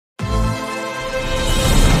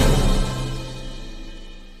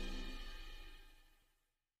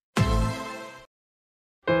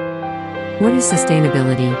What is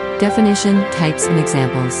sustainability? Definition, types, and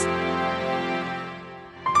examples.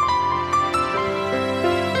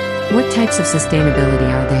 What types of sustainability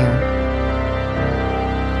are there?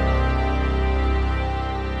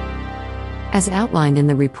 As outlined in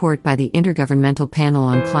the report by the Intergovernmental Panel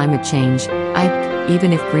on Climate Change, IPCC,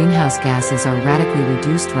 even if greenhouse gases are radically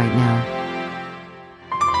reduced right now,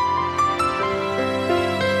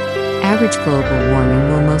 average global warming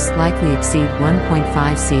will most likely exceed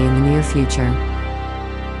 1.5 C in the near future.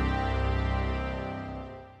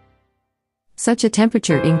 Such a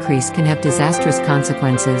temperature increase can have disastrous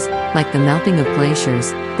consequences, like the melting of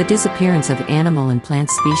glaciers, the disappearance of animal and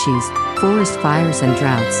plant species, forest fires and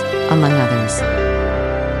droughts, among others.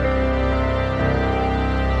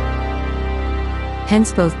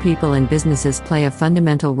 Hence, both people and businesses play a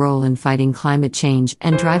fundamental role in fighting climate change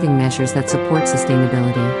and driving measures that support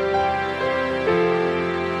sustainability.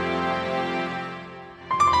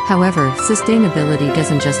 However, sustainability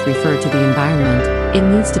doesn't just refer to the environment, it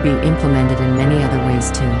needs to be implemented in many other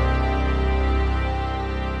ways too.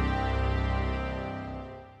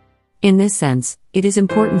 In this sense, it is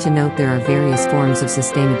important to note there are various forms of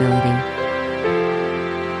sustainability.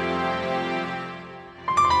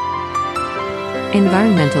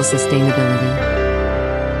 Environmental sustainability.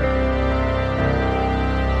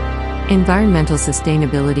 Environmental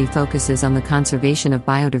sustainability focuses on the conservation of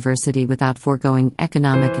biodiversity without foregoing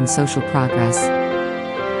economic and social progress.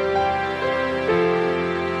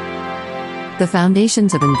 The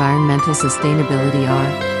foundations of environmental sustainability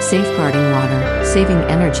are safeguarding water, saving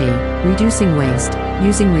energy, reducing waste,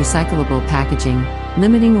 using recyclable packaging,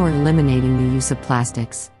 limiting or eliminating the use of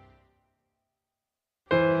plastics.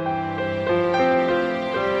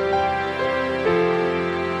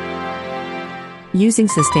 Using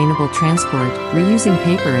sustainable transport, reusing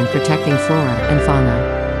paper and protecting flora and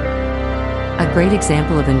fauna. A great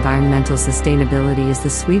example of environmental sustainability is the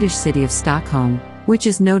Swedish city of Stockholm, which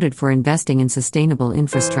is noted for investing in sustainable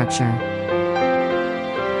infrastructure.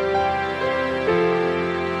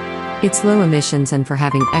 Its low emissions and for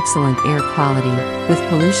having excellent air quality, with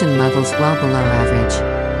pollution levels well below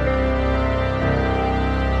average.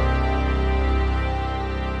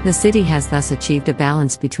 The city has thus achieved a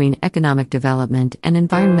balance between economic development and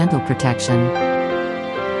environmental protection.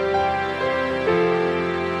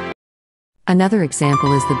 Another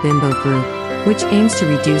example is the Bimbo Group, which aims to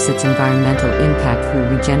reduce its environmental impact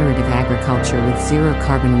through regenerative agriculture with zero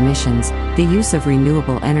carbon emissions, the use of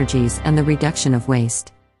renewable energies, and the reduction of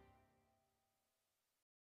waste.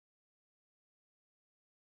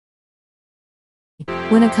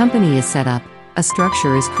 When a company is set up, a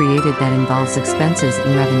structure is created that involves expenses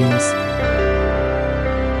and revenues.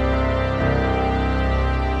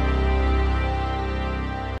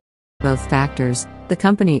 Both factors, the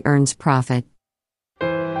company earns profit.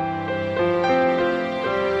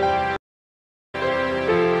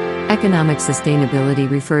 Economic sustainability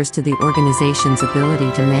refers to the organization's ability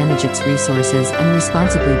to manage its resources and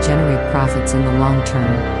responsibly generate profits in the long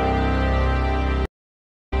term.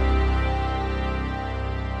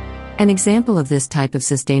 An example of this type of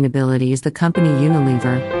sustainability is the company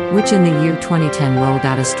Unilever, which in the year 2010 rolled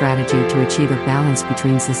out a strategy to achieve a balance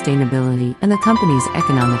between sustainability and the company's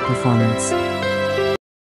economic performance.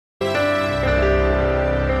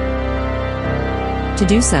 To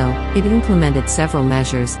do so, it implemented several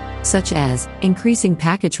measures, such as increasing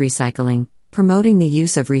package recycling, promoting the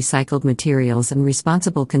use of recycled materials, and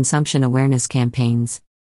responsible consumption awareness campaigns.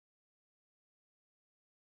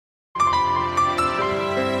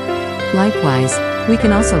 Likewise, we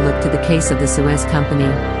can also look to the case of the Suez Company,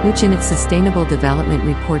 which in its Sustainable Development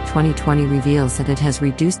Report 2020 reveals that it has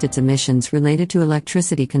reduced its emissions related to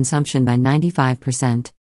electricity consumption by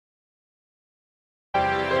 95%.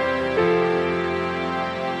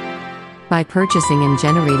 By purchasing and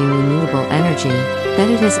generating renewable energy, that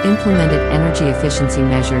it has implemented energy efficiency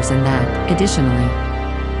measures, and that, additionally,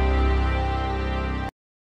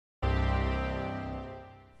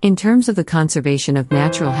 in terms of the conservation of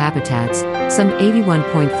natural habitats, some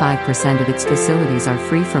 81.5% of its facilities are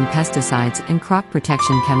free from pesticides and crop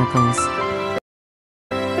protection chemicals.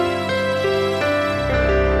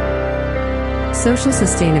 Social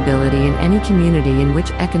sustainability in any community in which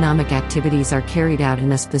economic activities are carried out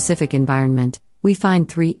in a specific environment. We find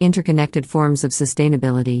three interconnected forms of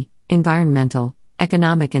sustainability: environmental,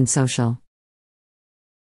 economic, and social.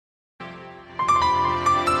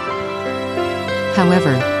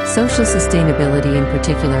 However, social sustainability in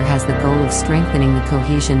particular has the goal of strengthening the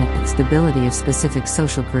cohesion and stability of specific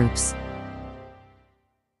social groups.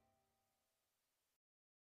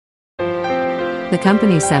 The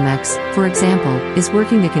company Cemex, for example, is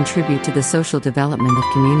working to contribute to the social development of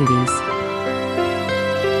communities.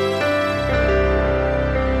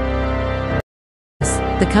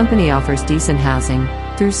 The company offers decent housing,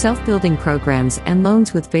 through self-building programs and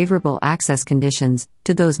loans with favorable access conditions,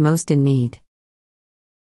 to those most in need.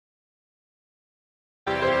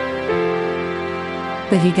 The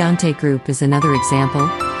Gigante Group is another example,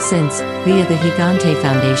 since, via the Gigante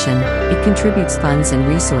Foundation, it contributes funds and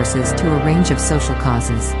resources to a range of social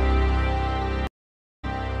causes,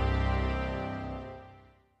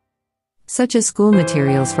 such as school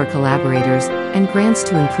materials for collaborators, and grants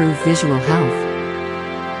to improve visual health.